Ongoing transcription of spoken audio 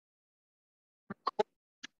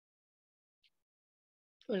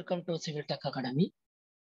Welcome to civil tech academy.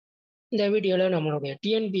 இந்த வீடியோவில் நம்மளுடைய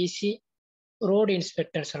டிஎன்பிஎஸ்சி ரோடு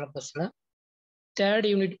இன்ஸ்பெக்டர் சிலபஸில் தேர்ட்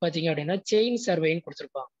யூனிட் பார்த்தீங்க அப்படின்னா செயின் சர்வேன்னு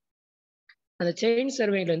கொடுத்துருப்பாங்க. அந்த செயின்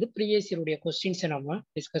சர்வேலேருந்து ப்ரீவியஸ் இயருடைய கொஸ்டின்ஸை நம்ம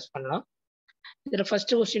டிஸ்கஸ் பண்ணலாம். இதில்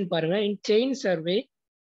ஃபர்ஸ்ட் கொஸ்டின் பாருங்கள். இன் chain survey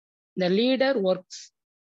the leader works,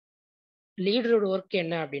 லீடரோட work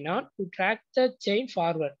என்ன அப்படின்னா to track the chain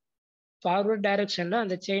forward டைரக்ஷனில்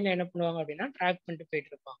அந்த செயினை என்ன பண்ணுவாங்க அப்படின்னா ட்ராக் பண்ணிட்டு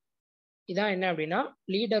போயிட்டு இருப்பாங்க. இதான் என்ன அப்படின்னா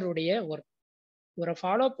லீடருடைய ஒர்க். இவரை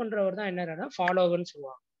ஃபாலோ பண்றவர் தான் என்னன்னா ஃபாலோவர்னு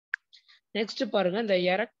சொல்லுவாங்க. நெக்ஸ்ட் பாருங்க, இந்த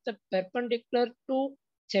erect perpendicular to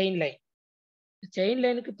chain line. Chain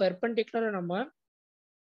லைனுக்கு பெர்பெண்டிகுலர் நம்ம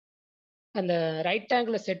அந்த ரைட்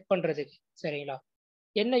ஆங்கிள் செட் பண்றதுக்கு சரிங்களா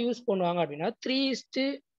என்ன யூஸ் பண்ணுவாங்க அப்படின்னா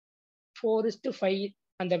 3:4:5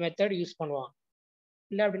 அந்த மெத்தட் யூஸ் பண்ணுவாங்க.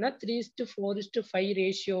 இல்லை அப்படின்னா 3:4:5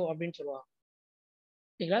 ரேஷியோ அப்படின்னு சொல்லுவாங்க.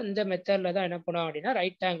 சரிங்களா, இந்த மெத்தட்ல தான் என்ன பண்ணுவாங்க அப்படின்னா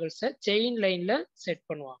ரைட் ஆங்கிள்ஸை செயின் லைன்ல செட்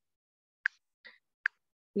பண்ணுவாங்க.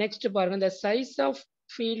 நெக்ஸ்ட் பாருங்க, இந்த size of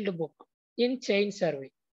field book in chain survey.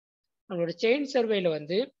 நம்மளோட செயின் சர்வேல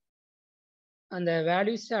வந்து அந்த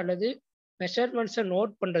வேல்யூஸ் அல்லது மெஷர்மெண்ட்ஸை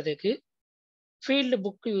நோட் பண்ணுறதுக்கு ஃபீல்டு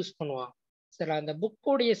புக்கு யூஸ் பண்ணுவாங்க. சரி, அந்த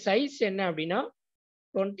புக்கோடைய சைஸ் என்ன அப்படின்னா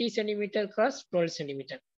 20 சென்டிமீட்டர் x 12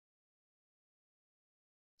 சென்டிமீட்டர்.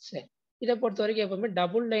 சரி, இதை பொறுத்த வரைக்கும் எப்பவுமே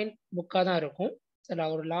டபுள் லைன் புக்காக தான் இருக்கும். சரி,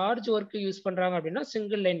 ஒரு லார்ஜ் ஒர்க்கு யூஸ் பண்ணுறாங்க அப்படின்னா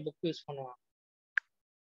சிங்கிள் லைன் புக் யூஸ் பண்ணுவாங்க.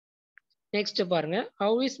 நெக்ஸ்ட் பாருங்க,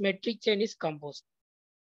 how is matric chain is compose.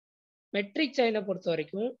 Matric செயினை பொறுத்த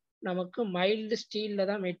வரைக்கும் நமக்கு மைல்டு ஸ்டீலில்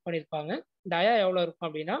தான் மேட் பண்ணியிருப்பாங்க. டயா எவ்வளோ இருக்கும்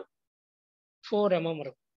அப்படின்னா 4 mm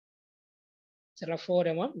இருக்கும். சரி, 4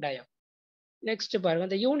 mm டயா. நெக்ஸ்ட் பாருங்க,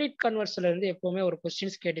 இந்த யூனிட் கன்வர்ஸ்ல இருந்து எப்பவுமே ஒரு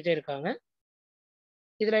கொஸ்டின்ஸ் கேட்டுட்டே இருக்காங்க.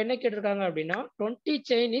 இதுல என்ன கேட்டிருக்காங்க அப்படின்னா 20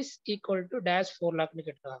 chain is equal to dash 4 லாக்னு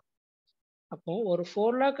கேட்டிருக்காங்க. அப்போ ஒரு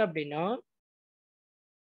 4 லாக் அப்படின்னா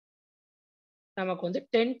நமக்கு வந்து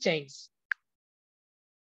 10 செயின்ஸ்.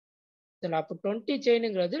 அப்போ 20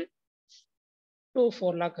 செயினுங்கிறது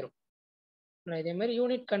 4 லாக் இருக்கும். இதே மாதிரி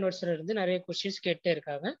யூனிட் கன்வர்ஸ்ல இருந்து நிறைய கொஸ்டின்ஸ் கேட்டே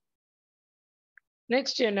இருக்காங்க.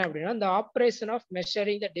 நெக்ஸ்ட் என்ன அப்படின்னா இந்த operation of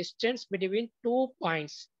measuring the distance between 2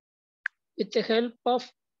 points with help of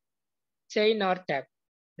chain R tape.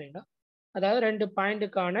 சரிங்களா, அதாவது 2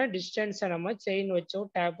 பாயிண்ட்டுக்கான டிஸ்டன்ஸை நம்ம செயின் வச்சோ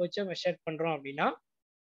டேப் வச்சோ மெஷர் பண்றோம் அப்படின்னா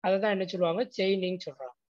அதை தான் என்ன சொல்லுவாங்க செயினிங்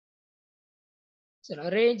சொல்றாங்க. சரி,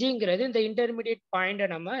 ரேஞ்சுங்கிறது இந்த இன்டர்மீடியட் பாயிண்டை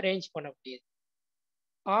நம்ம ரேஞ்ச் பண்ண முடியாது.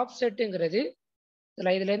 ஆஃப்செட்டுங்கிறது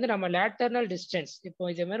இதுல இருந்து நம்ம லேட்டர்னல் டிஸ்டன்ஸ், இப்போ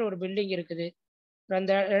இதே மாதிரி ஒரு பில்டிங் இருக்குது,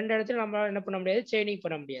 அந்த 2 இடத்துல நம்ம என்ன பண்ண முடியாது செயினிங்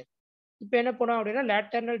பண்ண முடியாது. இப்போ என்ன பண்ணோம் அப்படின்னா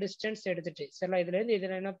லேட்டர்னல் டிஸ்டன்ஸ் எடுத்துட்டு சரி இதுல இருந்து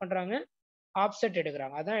இதுல என்ன பண்றாங்க ஆப்செட்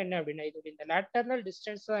எடுக்கிறாங்க. அதான் என்ன அப்படின்னா இது இந்த லேட்டர்னல்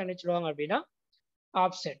டிஸ்டன்ஸ் தான் என்ன சொல்லுவாங்க அப்படின்னா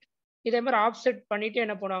ஆப்செட். இதே மாதிரி ஆப்செட் பண்ணிட்டு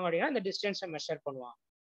என்ன பண்ணுவாங்க அப்படின்னா இந்த டிஸ்டன்ஸை மெஷர் பண்ணுவாங்க.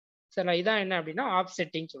 சரி, இதான் என்ன அப்படின்னா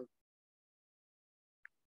ஆப்செட்டிங் சொல்லுவோம்.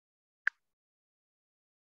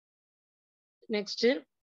 Next,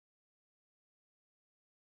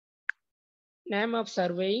 name of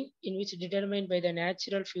surveying in which determine by the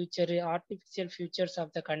natural future artificial features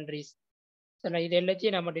of the countries. சரி, இது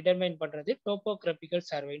எல்லாத்தையும் நம்ம டிட்டர்மைன் பண்றது டோபோகிராபிக்கல்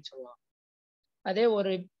சர்வேன்னு சொல்லுவாங்க. அதே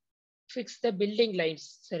ஒரு ஃபிக்ஸ் த பில்டிங் லைன்ஸ்.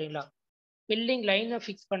 சரிங்களா, பில்டிங் லைனை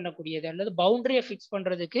ஃபிக்ஸ் பண்ணக்கூடியது அல்லது பவுண்டரியை ஃபிக்ஸ்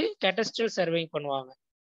பண்ணுறதுக்கு கேட்டஸ்ட்ரல் சர்வேயிங் பண்ணுவாங்க.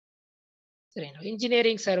 சரிங்களா,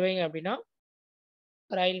 இன்ஜினியரிங் சர்வேயிங் அப்படின்னா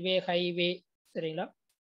ரயில்வே, ஹைவே, சரிங்களா,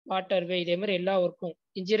 வாட்டர்வே, இதே மாதிரி எல்லா ஒர்க்கும்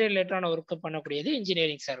இன்ஜினியர் ரிலேட்டடான ஒர்க்கு பண்ணக்கூடியது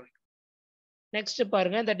இன்ஜினியரிங் சர்வே. நெக்ஸ்ட்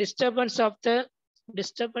பாருங்க, இந்த disturbance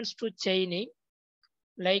to chaining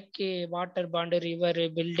like water bond, river,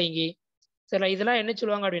 building, சரி இதெல்லாம் என்ன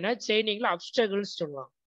சொல்லுவாங்க அப்படின்னா செயினிங்ல அப்ஸ்டகிள்ஸ்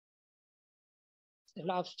சொல்லுவாங்க.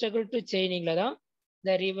 அப்ஸ்டகிள் டு செயினிங்ல தான்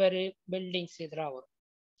இந்த ரிவர், பில்டிங்ஸ் இதெல்லாம் வரும்.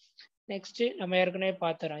 நெக்ஸ்ட் நம்ம ஏற்கனவே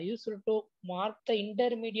பார்த்துறோம் useful to mark the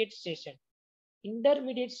intermediate station.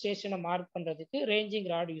 Intermediate ஸ்டேஷனை மார்க் பண்றதுக்கு ரேஞ்சிங்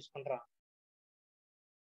ராட் யூஸ் பண்றாங்க.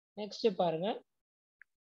 நெக்ஸ்ட் பாருங்க,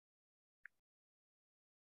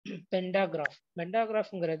 பெண்டாகிராஃப்.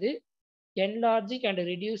 பெண்டாகிராஃப்ங்கிறது enlarging and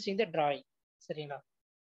reducing the drawing. சரிங்களா,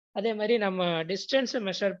 அதே மாதிரி நம்ம டிஸ்டன்ஸை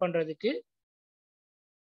மெஷர் பண்றதுக்கு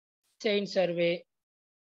செயின் சர்வே,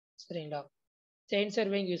 சரிங்களா, செயின்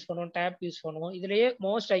சர்வேங் யூஸ் பண்ணுவோம், டேப் யூஸ் பண்ணுவோம். இதுலயே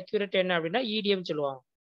மோஸ்ட் அக்யூரேட் என்ன அப்படின்னா இடிஎம் சொல்லுவாங்க.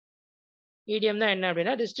 இடிஎம் தான் என்ன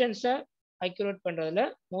அப்படின்னா டிஸ்டன்ஸை அக்யூரேட் பண்றதுல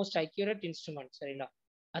மோஸ்ட் அக்யூரேட் இன்ஸ்ட்ருமெண்ட். சரிங்களா,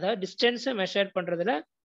 அதாவது டிஸ்டன்ஸை மெஷர் பண்றதுல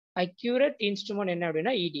அக்யூரேட் இன்ஸ்ட்ருமெண்ட் என்ன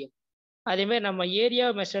அப்படின்னா இடிஎம். அதே மாதிரி நம்ம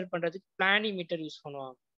ஏரியாவை மெஷர் பண்றதுக்கு பிளானிமீட்டர் யூஸ்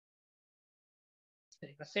பண்ணுவாங்க.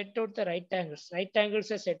 சரிங்களா, set out the right angles. Right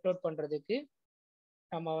ஆங்கிள்ஸை set out பண்றதுக்கு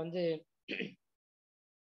நம்ம வந்து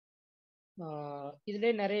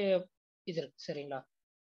இதுலேயே நிறைய இது இருக்கு. சரிங்களா,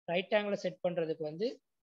 ரைட் ஆங்கிளை செட் பண்றதுக்கு வந்து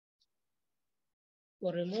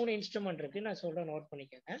ஒரு 3 இன்ஸ்ட்ருமெண்ட் இருக்கு, நான் சொல்றேன் நோட்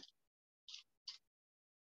பண்ணிக்கோங்க.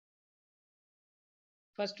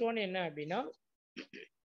 ஃபர்ஸ்ட் ஒன் என்ன அப்படின்னா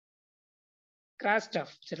கிராஸ்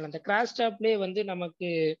ஸ்டாப். சரி, அந்த கிராஸ் ஸ்டாப்லேயே வந்து நமக்கு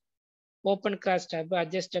open cross stop,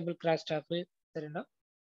 adjustable cross stop. சரிங்களா,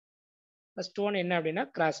 ஃபர்ஸ்ட் ஒன் என்ன அப்படின்னா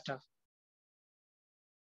கிராஸ் ஸ்டாப்.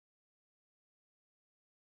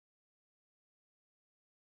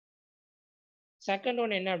 செகண்ட்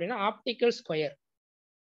ஒன் என்ன அப்படின்னா ஆப்டிக்கல் ஸ்கொயர்.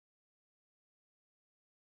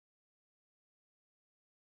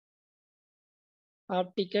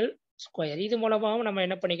 ஆப்டிக்கல் ஸ்கொயர் இது மூலமாகவும் நம்ம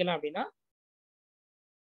என்ன பண்ணிக்கலாம் அப்படின்னா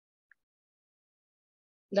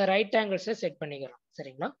இந்த ரைட் ஆங்கிள்ஸை செட் பண்ணிக்கலாம்.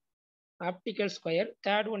 சரிங்களா, ஆப்டிக்கல் ஸ்கொயர்.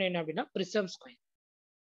 தேர்ட் ஒன் என்ன அப்படின்னா பிரிசம் ஸ்கொயர்.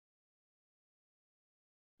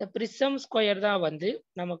 இந்த பிரிசம் ஸ்கொயர் தான் வந்து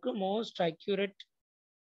நமக்கு மோஸ்ட் அக்யூரேட்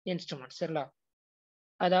இன்ஸ்ட்ருமெண்ட். சரிங்களா,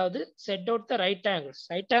 அதாவது set out the right angles.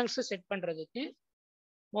 Right angles set பண்றதுக்கு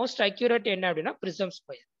மோஸ்ட் அக்யூரேட் என்ன அப்படின்னா பிரிசம்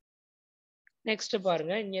ஸ்கொயர். நெக்ஸ்ட்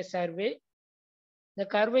பாருங்க, இங்க survey the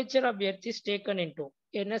curvature of earth is taken into.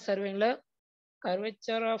 என்ன சர்வேல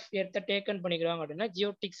curvature of earth taken பண்ணிக்கிறாங்க அப்படின்னா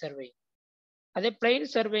ஜியோட்டிக் சர்வே. அதே பிளைன்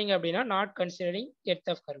சர்வேங்க அப்படின்னா not considering earth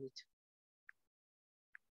of curvature.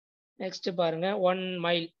 Next பாருங்க 1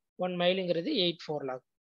 மைல். 1 மைலுங்கிறது 8 4 லாக்.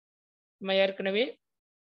 நம்ம ஏற்கனவே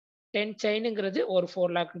 10 செயினுங்கிறது ஒரு 4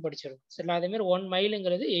 லாக்னு படிச்சிருக்கோம். சரி, அதே மாதிரி 1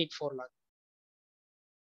 மைலுங்கிறது 8 4 லாக்.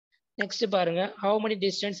 நெக்ஸ்ட் பாருங்க how many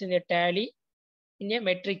distance in a tally in a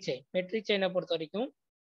metric chain. Matric செயினை பொறுத்த வரைக்கும்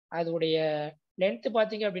அதோடைய லென்த்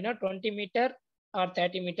பார்த்தீங்க அப்படின்னா 20 மீட்டர் ஆர்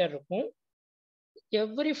 30 மீட்டர் இருக்கும்.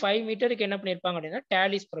 எவ்ரி 5 மீட்டருக்கு என்ன பண்ணியிருப்பாங்க அப்படின்னா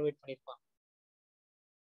டேலிஸ் ப்ரொவைட் பண்ணியிருப்பாங்க.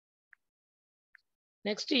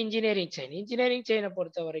 Next engineering chain. இன்ஜினியரிங் செயினை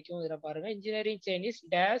பொறுத்த வரைக்கும் இதில் பாருங்க இன்ஜினியரிங் செயின் இஸ்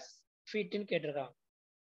டேஷ் ஃபீட்னு கேட்டிருக்காங்க.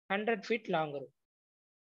 100 ஃபீட் லாங் இருக்கும்.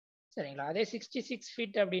 சரிங்களா, அதே 66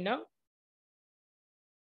 ஃபீட் அப்படின்னா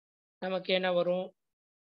நமக்கு என்ன வரும்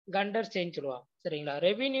கண்டர் செயின் சொல்லுவாங்க. சரிங்களா,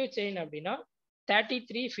 ரெவென்யூ செயின் அப்படின்னா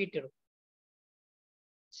 33 ஃபீட் இருக்கும்.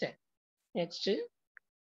 சரி, நெக்ஸ்ட்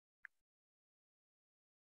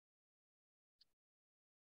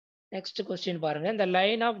நெக்ஸ்ட் கொஸ்டின் பாருங்க, இந்த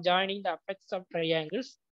line of joining the apex of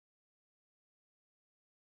triangles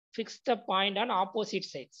fix the point on opposite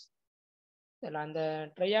sides. அந்த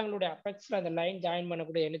ட்ரையாங்கிளுடைய அபெக்ஸ்ல அந்த லைன் ஜாயின்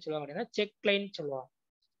பண்ணக்கூடிய என்ன சொல்லுவாங்க அப்படின்னா செக் லைன் சொல்லுவாங்க.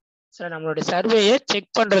 சார், நம்மளுடைய சர்வேயை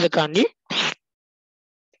செக் பண்றதுக்காண்டி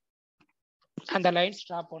அந்த லைன்ஸ்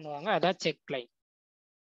ட்ரா பண்ணுவாங்க, அதான் check line.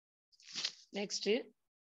 Next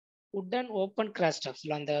wooden open cross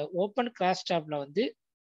ஸ்டாப்ஸ்ல அந்த ஓப்பன் கிராஸ் ஸ்டாப்ல வந்து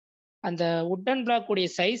அந்த உட்டன் பிளாக் உடைய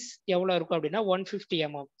சைஸ் எவ்வளவு இருக்கும் அப்படின்னா 150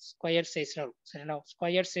 mm ஸ்கொயர் சைஸ்ல இருக்கும். சரிங்களா,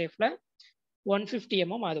 ஸ்கொயர் ஷேப்ல 150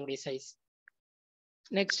 mm அதோடைய சைஸ்.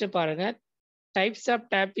 நெக்ஸ்ட் பாருங்க types of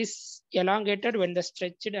tape is elongated when the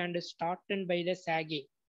stretched and shortened by the sagging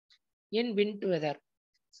in wind weather.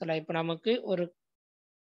 சரி, இப்போ நமக்கு ஒரு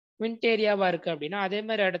விண்ட் ஏரியாவா இருக்கு அப்படின்னா அதே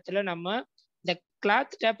மாதிரி இடத்துல நம்ம இந்த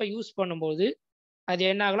கிளாத் டேப்பை யூஸ் பண்ணும்போது அது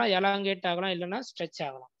என்ன ஆகலாம், எலாங்கேட் ஆகலாம், இல்லைன்னா ஸ்ட்ரெச்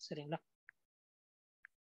ஆகலாம். சரிங்களா,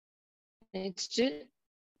 நெக்ஸ்ட்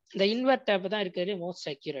இந்த இன்வெர்ட் டேப் தான் இருக்கிறது மோஸ்ட்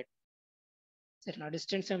அக்யூரேட். சரி, நான்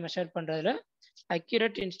டிஸ்டன்ஸை மெஷர் பண்றதுல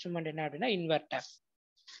அக்யூரேட் இன்ஸ்ட்ருமெண்ட் என்ன அப்படின்னா இன்வெர்ட் டேப்.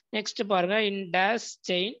 நெக்ஸ்ட் பாருங்க in dash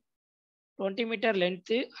chain 20 metre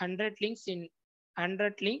length 100 links in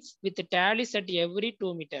 100 links with tallies at every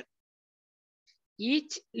 2 meter.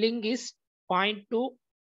 Each link is 0.2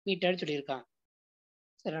 metre சொல்லியிருக்காங்க.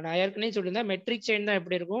 சரி, நான் ஏற்கனவே சொல்லியிருந்தேன் மெட்ரிக் செயின் தான்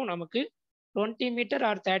எப்படி இருக்கும் நமக்கு 20 மீட்டர்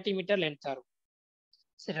ஆர் 30 மீட்டர் லென்த் இருக்கும்.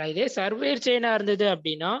 சரி, இதே சர்வேர் செயினா இருந்தது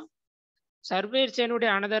அப்படின்னா சர்வேர்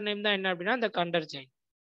செயினுடைய அனதர் நேம் தான் என்ன அப்படின்னா இந்த கண்டர் செயின்.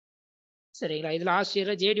 சரிங்களா, இது லாஸ்ட்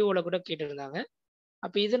இயர் ஜேடிஓல கூட கேட்டிருந்தாங்க.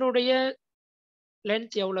 அப்போ இதனுடைய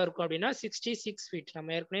லென்த் எவ்வளோ இருக்கும் அப்படின்னா 66 ஃபீட்.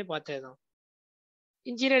 நம்ம ஏற்கனவே பார்த்தது தான்.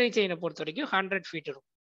 இன்ஜினியரிங் செயினை பொறுத்த வரைக்கும் 100 ஃபீட் இருக்கும்.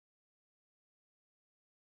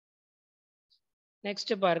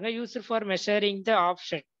 நெக்ஸ்ட் பாருங்க used for measuring the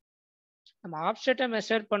offset. நம்ம ஆஃப்செட்டை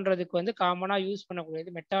மெஷர் பண்றதுக்கு வந்து காமனா யூஸ்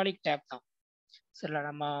பண்ணக்கூடியது மெட்டாலிக் டேப் தான். சரிங்களா,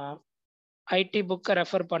 நம்ம ஐடி புக்கை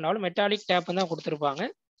ரெஃபர் பண்ணாலும் மெட்டாலிக் டேப் தான் கொடுத்துருப்பாங்க.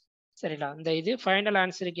 சரிங்களா, இந்த இது ஃபைனல்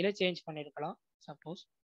ஆன்சர் கீழே சேஞ்ச் பண்ணியிருக்கலாம் சப்போஸ்.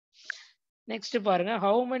 நெக்ஸ்ட் பாருங்க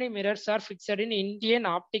how many mirrors R fixed in Indian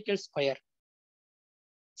optical square.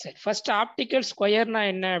 சரி, ஃபர்ஸ்ட் ஆப்டிக்கல் ஸ்கொயர்னா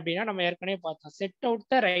என்ன அப்படின்னா நம்ம ஏற்கனவே பார்த்தோம் set out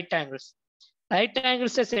the right angles. Right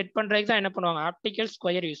ஆங்கிள்ஸை set பண்றதுக்கு தான் என்ன பண்ணுவாங்க ஆப்டிக்கல்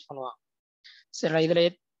ஸ்கொயர் யூஸ் பண்ணுவாங்க. சரி, இதுல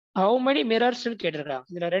ஹவு மெனி மிரர்ஸ்னு கேட்டிருக்காங்க.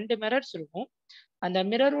 இதுல 2 மிரர்ஸ் இருக்கும். அந்த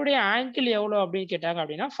மிரருடைய ஆங்கிள் எவ்வளோ அப்படின்னு கேட்டாங்க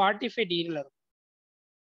அப்படின்னா 45 டிகிரில இருக்கும்.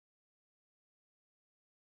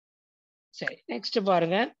 சரி, நெக்ஸ்ட்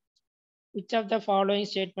பாருங்க which of the following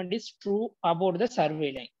statement is true about the survey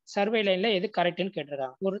line. Survey லைன்ல எது கரெக்ட்னு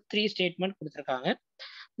கேட்டிருக்காங்க. ஒரு 3 ஸ்டேட்மெண்ட் கொடுத்திருக்காங்க.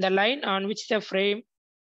 the line on which the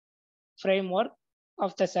framework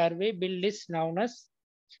of the survey build is known as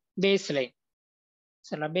baseline.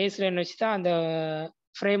 சரி, பேஸ் லைன் வச்சு தான் அந்த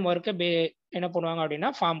ஃப்ரேம் ஒர்க்கை என்ன பண்ணுவாங்க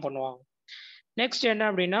அப்படின்னா ஃபார்ம் பண்ணுவாங்க. நெக்ஸ்ட் என்ன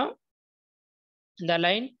அப்படின்னா the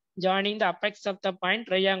line joining the apex of the point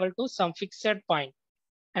triangle to some fixed point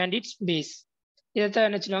and its base. இதைத்தான்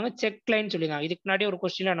என்ன சொல்லுவாங்க செக் லைன் சொல்லிடுவாங்க. இதுக்கு முன்னாடி ஒரு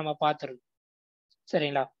கொஸ்டின்ல நம்ம பார்த்துருக்கோம்.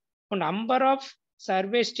 சரிங்களா? இப்போ நம்பர் ஆஃப்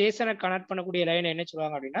சர்வே ஸ்டேஷனை கனெக்ட் பண்ணக்கூடிய லைன் என்ன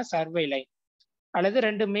சொல்லுவாங்க அப்படின்னா சர்வே லைன், அல்லது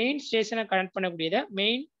ரெண்டு மெயின் ஸ்டேஷனை கனெக்ட் பண்ணக்கூடியத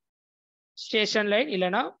மெயின் ஸ்டேஷன் லைன்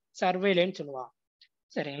இல்லைன்னா சர்வே லைன் சொல்லுவாங்க.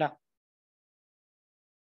 சரிங்களா?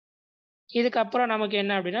 இதுக்கப்புறம் நமக்கு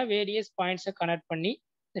என்ன அப்படின்னா வேரியஸ் பாயிண்ட்ஸை கனெக்ட் பண்ணி,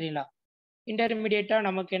 சரிங்களா, இன்டர்மீடியேட்டா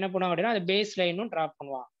நமக்கு என்ன பண்ணுவாங்க அப்படின்னா அந்த பேஸ் லைனும் டிராப்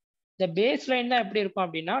பண்ணுவாங்க. இந்த பேஸ் லைன் தான் எப்படி இருக்கும்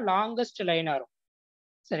அப்படின்னா லாங்கஸ்ட் லைனா இருக்கும்.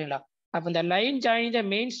 சரிங்களா? அப்போ இந்த line join the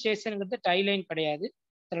main ஸ்டேஷனுங்கிறது tie line கிடையாது.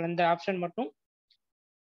 இந்த ஆப்ஷன் மட்டும்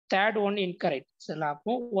தேர்ட் ஒன் இன்கரெக்ட். சரிங்களா?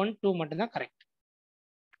 அப்போ 1, 2 மட்டும் தான் கரெக்ட்.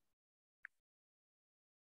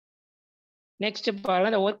 நெக்ஸ்ட்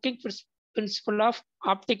பாருங்க working principal of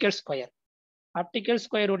optical square. Optical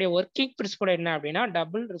square உடைய ஒர்க்கிங் பிரின்சிபல் என்ன அப்படின்னா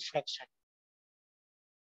டபுள் ரிஃப்ளெக்ஷன்.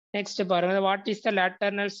 நெக்ஸ்ட் பாருங்க what is the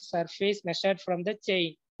லேட்டர்னல் surface measured from the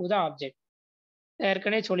chain to the object.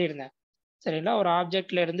 ஏற்கனவே சொல்லியிருந்தேன். சரிங்களா? ஒரு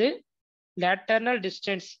ஆப்ஜெக்ட்ல இருந்து லேட்டர்னல்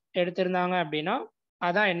டிஸ்டன்ஸ் எடுத்திருந்தாங்க அப்படின்னா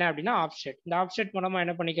அதான் என்ன அப்படின்னா ஆப்செட். இந்த ஆப்செட் மூலமா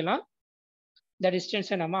என்ன பண்ணிக்கலாம், இந்த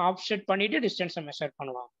டிஸ்டன்ஸை நம்ம ஆப்செட் பண்ணிட்டு டிஸ்டன்ஸை மெஷர்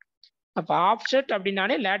பண்ணுவோம். அப்போ ஆப்செட்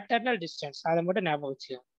அப்படின்னாலே லேட்டர்னல் டிஸ்டன்ஸ், அதை மட்டும் ஞாபகம்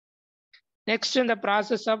வச்சுக்கோங்க. நெக்ஸ்ட் இந்த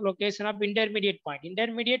process of location of intermediate point.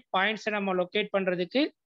 Intermediate பாயிண்ட்ஸை நம்ம லொகேட் பண்றதுக்கு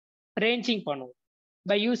ரேஞ்சிங் பண்ணுவோம்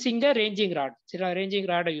by using the ranging rod. சரி, ரேஞ்சிங்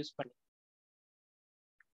ராடை யூஸ் பண்ணி.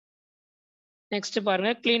 நெக்ஸ்ட்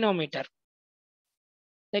பாருங்க கிளினோமீட்டர்.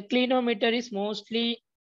 The clinometer is mostly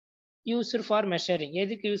used for measuring.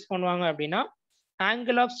 எதுக்கு யூஸ் பண்ணுவாங்க அப்படின்னா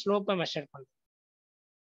angle of slope மெஷர் பண்ணும்.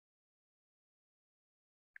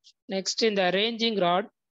 நெக்ஸ்ட் இந்த ranging rod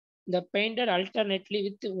இந்த painted alternately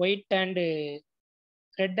with white and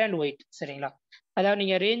red and white. சரிங்களா? அதாவது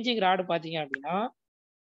நீங்க ரேஞ்சிங் ராடு பார்த்தீங்க அப்படின்னா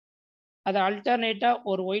அது அல்டர்னேட்டா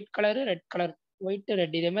ஒரு white colour red colour, white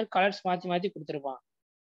red இதே மாதிரி கலர்ஸ் மாற்றி மாற்றி கொடுத்துருப்பாங்க.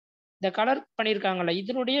 இந்த கலர் பண்ணியிருக்காங்கல்ல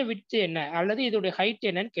இதனுடைய விட்த் என்ன அல்லது இதோடைய ஹைட்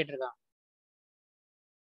என்னன்னு கேட்டிருக்காங்க.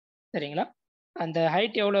 சரிங்களா? அந்த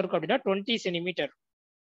ஹைட் எவ்வளோ இருக்கும் அப்படின்னா 20 சென்டிமீட்டர்.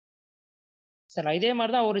 சரி, இதே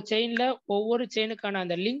மாதிரி தான் ஒரு செயின்ல ஒவ்வொரு செயினுக்கான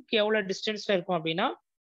அந்த லிங்க் எவ்வளோ டிஸ்டன்ஸ்ல இருக்கும் அப்படின்னா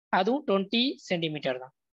அதுவும் 20 சென்டிமீட்டர்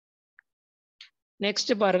தான்.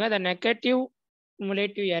 நெக்ஸ்ட் பாருங்க the negative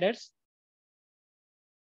cumulative errors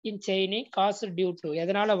in chaining caused due to.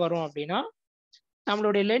 எதனால வரும் அப்படின்னா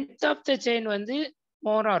நம்மளுடைய லென்த் ஆஃப் த செயின் வந்து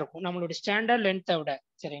மோரா இருக்கும் நம்மளுடைய ஸ்டாண்டர்ட் லென்த்தை விட.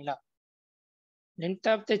 சரிங்களா? லென்த்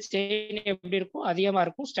ஆஃப் த செயின் எப்படி இருக்கும், அதிகமாக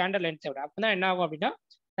இருக்கும் ஸ்டாண்டர்ட் லென்த்தை விட. அப்பதான் என்ன ஆகும் அப்படின்னா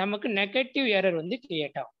நமக்கு நெகட்டிவ் எரர் வந்து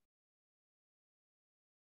கிரியேட் ஆகும்.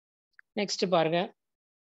 நெக்ஸ்ட் பாருங்க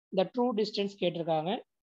இந்த ட்ரூ டிஸ்டன்ஸ் கேட்டிருக்காங்க,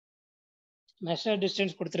 மெஷர்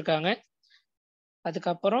டிஸ்டன்ஸ் கொடுத்துருக்காங்க,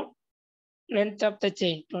 அதுக்கப்புறம் length of the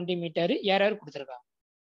chain 20 metre, error கொடுத்துருக்காங்க.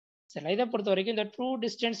 சரி, இதை பொறுத்த வரைக்கும் இந்த ட்ரூ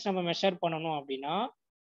டிஸ்டன்ஸ் நம்ம மெஷர் பண்ணணும் அப்படின்னா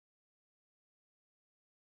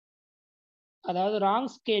அதாவது ராங்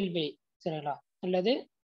ஸ்கேல் வே, சரிங்களா, அல்லது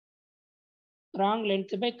wrong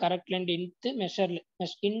length by correct length into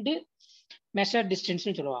measure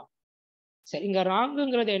டிஸ்டன்ஸ்னு சொல்லுவாங்க. சரி, இங்கே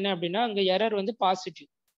ராங்குங்கிறது என்ன அப்படின்னா இங்கே எரர் வந்து பாசிட்டிவ்,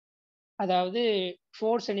 அதாவது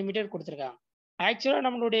 4 சென்டிமீட்டர் கொடுத்துருக்காங்க. ஆக்சுவலாக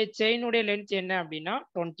நம்மளுடைய செயினுடைய லென்த் என்ன அப்படின்னா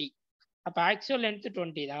 20. அப்போ ஆக்சுவல் லென்த்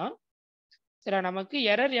 20 தான். சரி, நமக்கு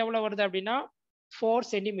எரர் எவ்வளோ வருது அப்படின்னா 4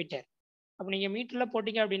 சென்டிமீட்டர். அப்போ நீங்கள் மீட்டரில்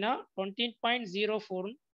போட்டிங்க அப்படின்னா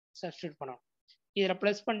 20.04 சப்ஸ்டியூட் பண்ணணும். இதில்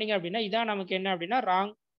ப்ளஸ் பண்ணிங்க அப்படின்னா இதான் நமக்கு என்ன அப்படின்னா ராங்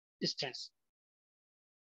டிஸ்டன்ஸ்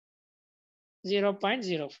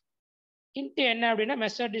 0.04 இன்ட்டு என்ன அப்படின்னா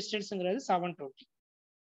மெஷர் டிஸ்டன்ஸுங்கிறது 720.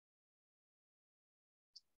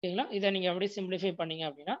 ஓகேங்களா? இதை நீங்கள் அப்படியே சிம்பிளிஃபை பண்ணீங்க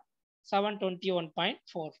அப்படின்னா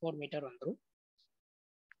 721.44 மீட்டர் வந்துடும்.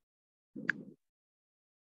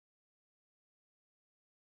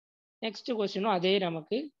 நெக்ஸ்ட் கொஸ்டினும் அதே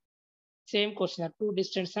நமக்கு சேம் கொஸ்டின் தான், 2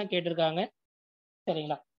 டிஸ்டன்ஸ் தான் கேட்டிருக்காங்க.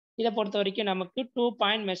 சரிங்களா? இதை பொறுத்த வரைக்கும் நமக்கு 2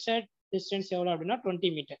 பாயிண்ட் மெஷர் டிஸ்டன்ஸ் எவ்வளோ அப்படின்னா 20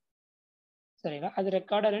 மீட்டர். சரிங்களா? அது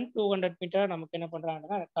ரெக்கார்டர் 200 மீட்டர் நமக்கு என்ன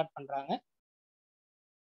பண்ணுறாங்கன்னா ரெக்கார்ட் பண்ணுறாங்க.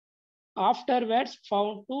 Afterwards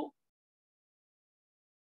found to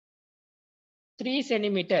 3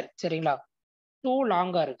 centimetre. சரிங்களா? 2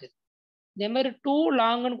 லாங்காக இருக்குது. இதே மாதிரி 2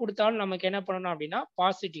 லாங்குன்னு கொடுத்தாலும் நமக்கு என்ன பண்ணணும் அப்படின்னா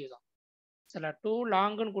பாசிட்டிவ் தான். சரிங்களா? 2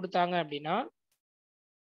 லாங்குன்னு கொடுத்தாங்க அப்படின்னா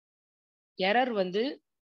எரர் வந்து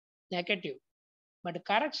நெகட்டிவ் பட்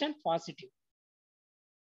கரெக்ஷன் பாசிட்டிவ்.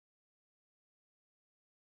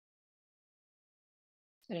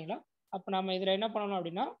 சரிங்களா? அப்போ நம்ம இதில் என்ன பண்ணணும்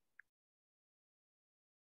அப்படின்னா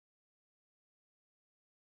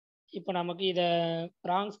இப்போ நமக்கு இதை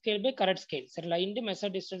wrong scale by correct scale, சரிங்களா, இன்டு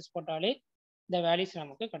மெஷர் டிஸ்டன்ஸ் போட்டாலே இந்த வேல்யூஸ்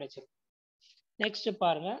நமக்கு கிடைச்சிடும். நெக்ஸ்ட்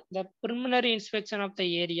பாருங்க த preliminary inspection of the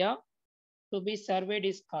area to be surveyed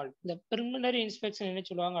is called. The preliminary inspection என்ன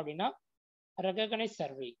சொல்லுவாங்க அப்படின்னா recognize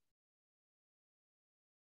survey.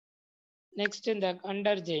 Next இந்த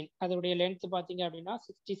under chain அதோடைய length பார்த்தீங்க அப்படின்னா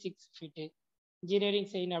 66 feet. Engineering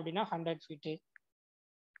chain அப்படின்னா 100 feet.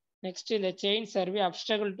 Next இந்த chain survey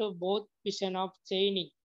obstacle to both vision of chaining.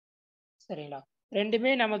 சரிங்களா,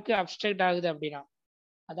 ரெண்டுமே நமக்கு அப்ஸ்ட்ரக்ட் ஆகுது அப்படின்னா,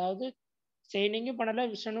 அதாவது செயினிங்கும் பண்ணல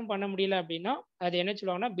விஷனும் பண்ண முடியல அப்படின்னா அது என்ன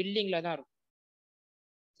சொல்லுவாங்கன்னா பில்டிங்ல தான் இருக்கும்.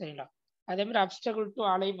 சரிங்களா, அதே மாதிரி அப்ஸ்டக்கிள் டு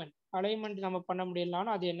அலைன்மெண்ட் நம்ம பண்ண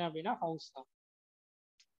முடியலனாலும் அது என்ன அப்படின்னா ஹவுஸ் தான்.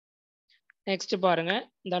 நெக்ஸ்ட் பாருங்க,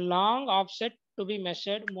 இந்த long offset to be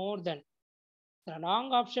measured more then.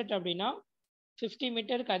 Long offset அப்படின்னா 50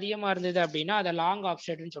 மீட்டருக்கு அதிகமாக இருந்தது அப்படின்னா அதை லாங்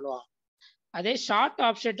ஆப்செட்னு சொல்லுவாங்க. அதே ஷார்ட்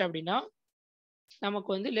ஆப்செட் அப்படின்னா நமக்கு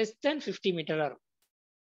வந்து லெஸ் தென் 50 மீட்டராக இருக்கும்.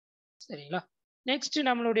 சரிங்களா, நெக்ஸ்ட்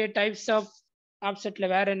நம்மளுடைய டைப்ஸ் ஆஃப் ஆப்செட்ல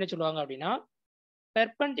வேற என்ன சொல்லுவாங்க அப்படின்னா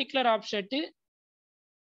பெர்பெண்டிகுலர் ஆப்செட்,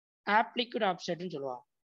 ஆப்ளிக்யூட் ஆப்செட்னு சொல்லுவாங்க.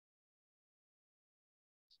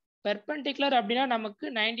 பெர்பெண்டிகுலர் அப்படின்னா நமக்கு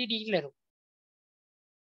 90 டிகிரில இருக்கும்.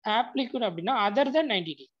 ஆப்ளிக்யூட் அப்படின்னா அதர் தென்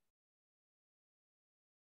 90 டிகிரி.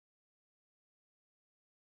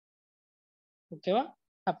 ஓகேவா,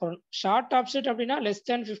 அப்போ ஷார்ட் ஆப்செட் அப்படின்னா less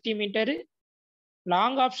than 50 metre,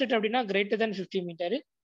 long offset அப்படின்னா கிரேட்டர் தென் 50 மீட்டரு,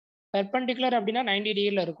 பெர்பெண்டிகுலர் அப்படின்னா 90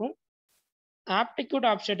 டிகிரில இருக்கும், ஆப்ளிக்யூட்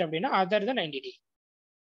ஆப்செட் அப்படின்னா அதர் தென் 90 டிகிரி.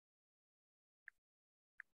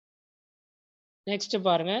 நெக்ஸ்ட்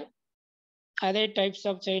பாருங்க, அதே டைப்ஸ்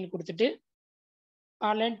ஆஃப் செயின் கொடுத்துட்டு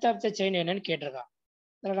லென்த் ஆஃப் த செயின் என்னன்னு கேட்டிருக்கான்.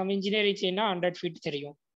 நம்ம இன்ஜினியரிங் செயின்னா 100 ஃபீட்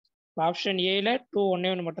தெரியும். ஆப்ஷன் ஏல 2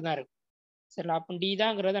 1 மட்டும்தான் இருக்கு. சரி, அப்போ டி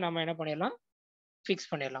தாங்கிறத நம்ம என்ன பண்ணிடலாம், ஃபிக்ஸ்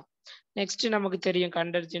பண்ணிடலாம். நெக்ஸ்ட் நமக்கு தெரியும்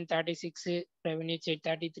Kandar chain 36, revenue chain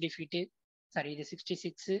 33 feet, sorry இது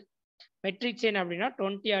 66, மெட்ரிக் செயின் அப்படின்னா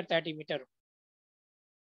 20 or 30 metre.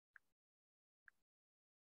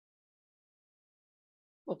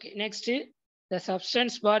 Okay, next the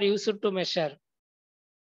substance bar used to measure.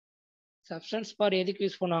 Substance பார் எதுக்கு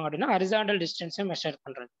யூஸ் பண்ணுவாங்க அப்படின்னா ஹரிசாண்டல் டிஸ்டன்ஸை மெஷர்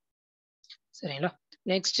பண்றது. சரிங்களா,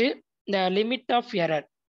 நெக்ஸ்ட் இந்த லிமிட் ஆஃப் எரர்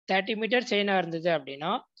 30 மீட்டர் செயினா இருந்தது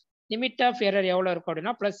அப்படின்னா லிமிட் ஆஃப் எரர் எவ்வளோ இருக்கும்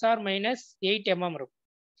அப்படின்னா +or- 8 mm இருக்கும்.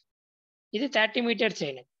 இது 30 மீட்டர்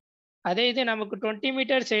செயின். அதே இது நமக்கு 20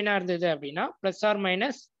 மீட்டர் செயினா இருந்தது அப்படின்னா +or-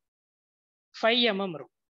 5 mm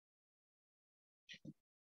இருக்கும்.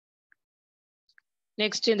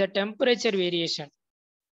 நெக்ஸ்ட் இந்த டெம்பரேச்சர் வேரியேஷன்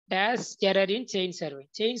டேஸ் எரர் இன் செயின் சர்வே.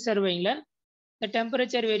 செயின் சர்வேல இந்த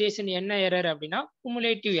டெம்பரேச்சர் வேரியேஷன் என்ன எரர் அப்படின்னா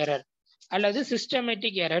குமுலேட்டிவ் எரர் அல்லது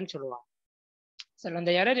சிஸ்டமேட்டிக் எரர்னு சொல்லுவாங்க. சரி,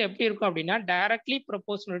 அந்த எரர் எப்படி இருக்கும் அப்படின்னா டைரக்ட்லி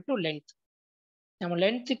ப்ரொபோஷனல் டு லென்த். நம்ம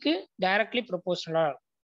லென்த்துக்கு டைரக்ட்லி ப்ரொபோஷனலா இருக்கும்.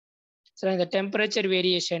 சரி, இந்த டெம்பரேச்சர்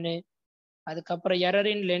வேரியேஷனு, அதுக்கப்புறம்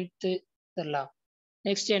எரரின் லென்த்து இதெல்லாம்.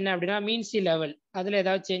 நெக்ஸ்ட் என்ன அப்படின்னா மீன் சி லெவல், அதில்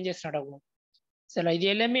ஏதாவது சேஞ்சஸ் நடக்கும். சரி, இது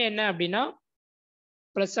எல்லாமே என்ன அப்படின்னா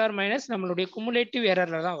 +or- நம்மளுடைய குமுலேட்டிவ்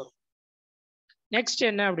எரர்ல தான் வரும். நெக்ஸ்ட்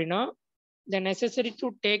என்ன அப்படின்னா the necessary to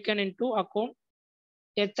taken into account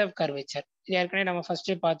depth of curvature. இது ஏற்கனவே நம்ம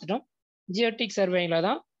ஃபர்ஸ்டே பார்த்துட்டோம், ஜியோட்டிக் சர்வேல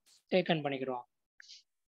தான் டேக்கன் பண்ணிக்கிறோம்.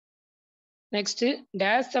 Next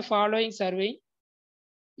days the following survey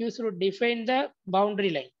use to define the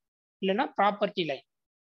boundary line இல்லைன்னா ப்ராப்பர்ட்டி லைன்.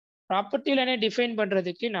 ப்ராப்பர்ட்டி லைனை டிஃபைன்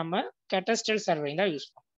பண்றதுக்கு நம்ம கேட்டஸ்ட்ரல் சர்வே தான் யூஸ்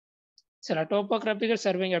பண்ணுவோம். சில டோபோகிராபிக்கல்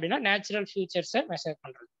சர்வேங்க அப்படின்னா நேச்சுரல் ஃபியூச்சர்ஸை மெஷர்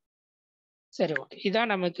பண்றது. சரி, ஓகே,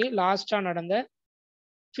 இதான் நமக்கு லாஸ்டா நடந்த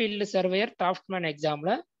ஃபீல்டு சர்வேயர் டிராஃப்ட்மேன்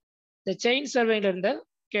எக்ஸாம்ல இந்த செயின் சர்வேல இருந்த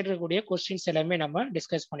கேட்கக்கூடிய கொஸ்டின்ஸ் எல்லாமே நம்ம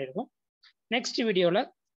டிஸ்கஸ் பண்ணியிருக்கோம். நெக்ஸ்ட் வீடியோவில்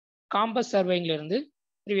காம்பஸ் சர்வேங்ல இருந்து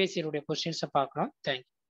ப்ரீவியஸ் இயருடைய கொஸ்டின்ஸை பார்க்கலாம். தேங்க்யூ.